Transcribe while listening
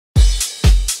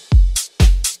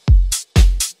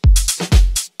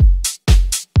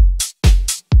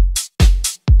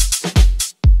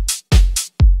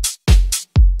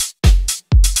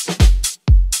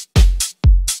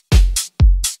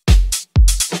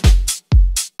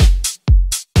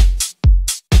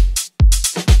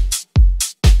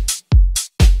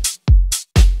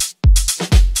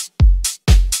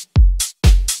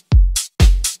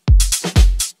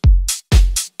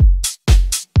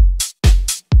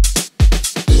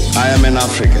I am an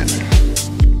African.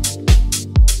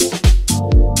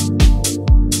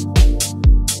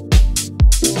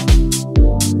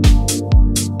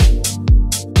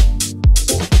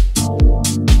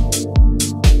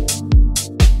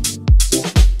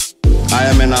 I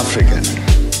am an African.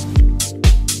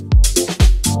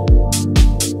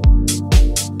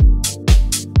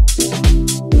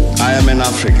 I am an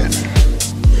African.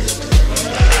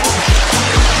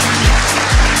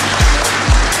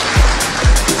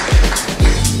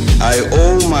 I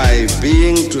owe my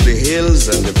being to the hills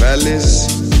and the valleys,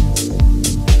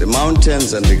 the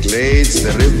mountains and the glades,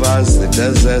 the rivers, the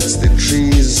deserts, the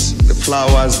trees, the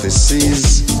flowers, the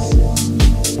seas,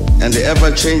 and the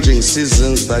ever-changing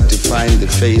seasons that define the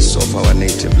face of our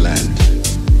native land.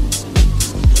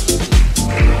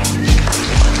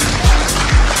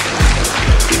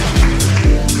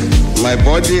 My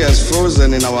body has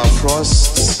frozen in our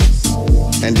frosts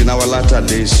and in our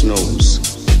latter-day snows.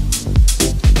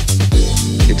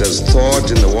 It has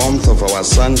thawed in the warmth of our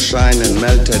sunshine and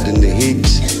melted in the heat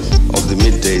of the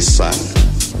midday sun.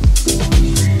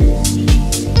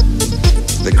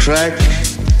 The crack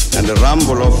and the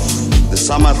rumble of the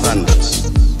summer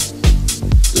thunders,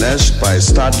 lashed by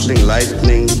startling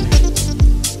lightning,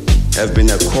 have been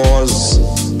a cause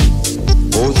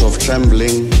both of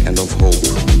trembling and of hope.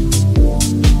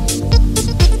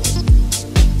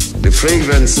 The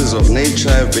fragrances of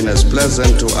nature have been as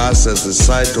pleasant to us as the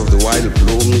sight of the wild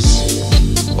blooms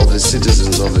of the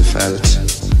citizens of the veld.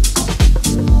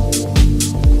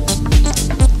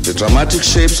 The dramatic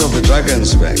shapes of the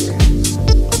Drakensberg,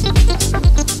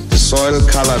 the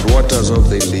soil-colored waters of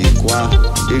the Likwa,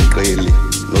 Iqeli,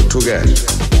 Notugel,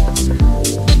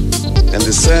 and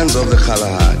the sands of the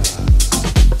Kalahari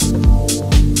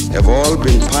have all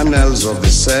been panels of the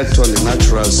set on the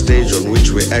natural stage on which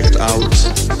we act out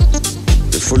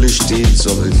the foolish deeds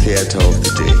of the theater of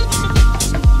the day.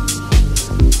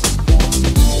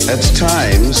 At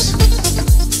times,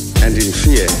 and in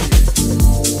fear,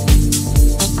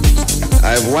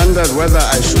 I have wondered whether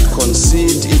I should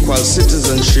concede equal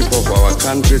citizenship of our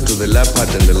country to the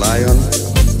leopard and the lion,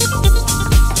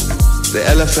 the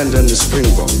elephant and the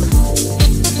springbok,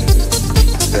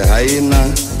 the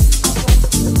hyena,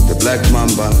 the black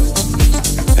mamba,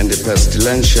 and the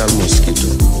pestilential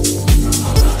mosquito.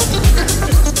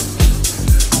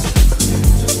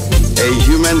 A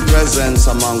human presence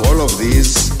among all of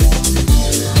these,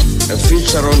 a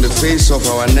feature on the face of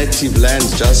our native land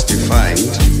just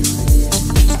defined.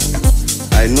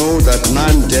 I know that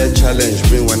none dare challenge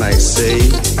me when I say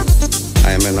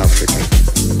I am an African.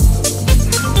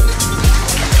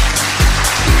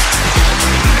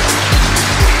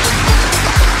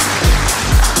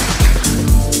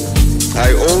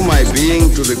 I owe my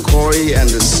being to the Khoi and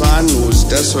the sun whose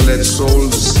desolate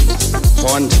souls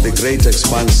haunt the great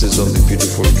expanses of the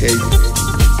beautiful Cape.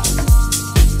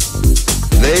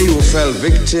 They who fell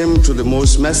victim to the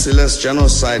most merciless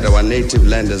genocide our native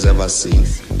land has ever seen.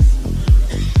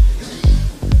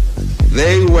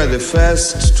 They were the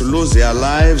first to lose their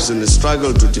lives in the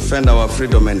struggle to defend our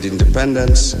freedom and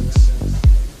independence,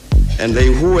 and they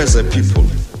who as a people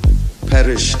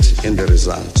perished in the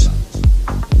result.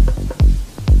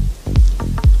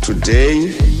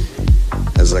 Today,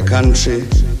 as a country,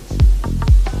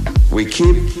 we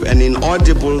keep an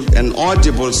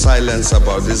audible silence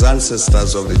about these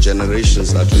ancestors of the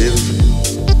generations that live,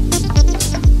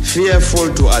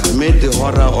 fearful to admit the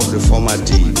horror of the former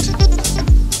deed,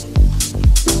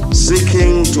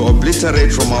 seeking to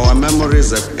obliterate from our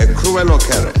memories a cruel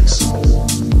occurrence,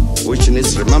 which in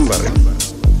its remembering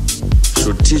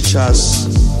should teach us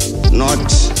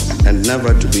not and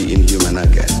never to be inhuman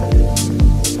again.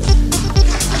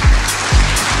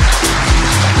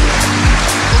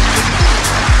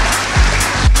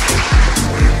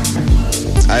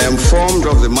 I am formed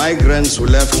of the migrants who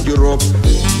left Europe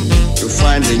to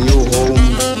find a new home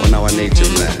on our native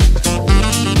land.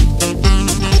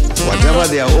 Whatever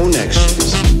their own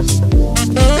actions,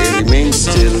 they remain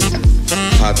still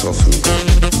part of me.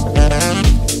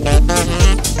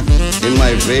 In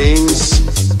my veins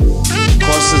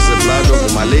courses the blood of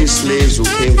the Malay slaves who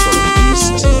came from the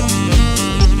east.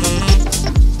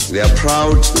 Their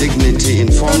proud dignity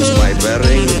informs my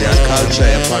bearing, their culture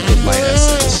a part of my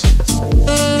essence.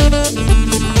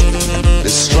 The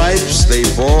stripes they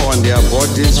bore on their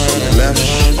bodies from the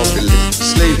lash of the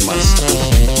slave master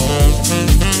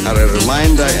are a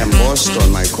reminder embossed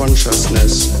on my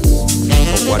consciousness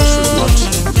of what should not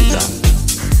be done.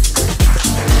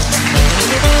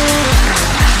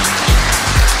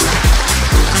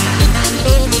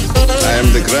 I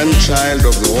am the grandchild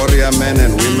of the warrior men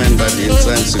and women that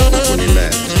incense the Kukuni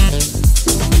land.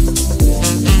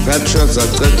 patriots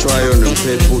Acetwayo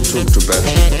Nempepu took to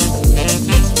battle.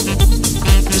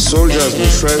 The soldiers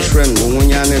Mushweshwe and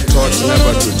Ngumunyane taught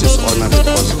never to dishonor the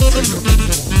cause of freedom.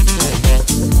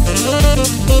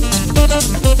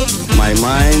 My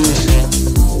mind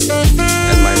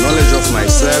and my knowledge of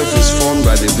myself is formed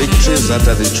by the victories that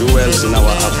are the jewels in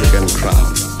our African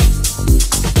crown.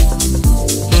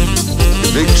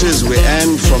 The victories we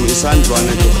earned from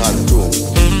Isandlwane to Khartoum,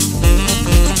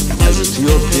 as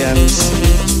Ethiopians,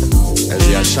 as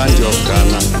the Ashanti of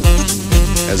Ghana,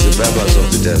 as the Berbers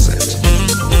of the desert.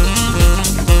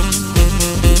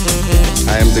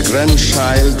 I am the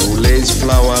grandchild who lays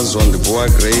flowers on the Boer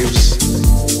graves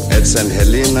at St.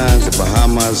 Helena, the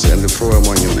Bahamas, and the Proa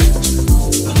Monument.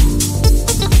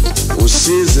 Who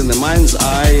sees in the mind's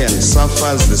eye and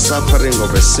suffers the suffering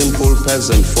of a simple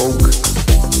peasant folk,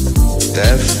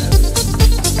 death,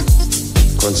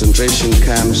 concentration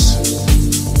camps,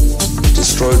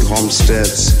 destroyed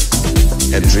homesteads,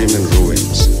 a dream in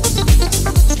ruins.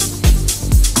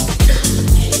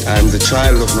 I am the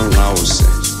child of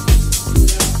Nongause,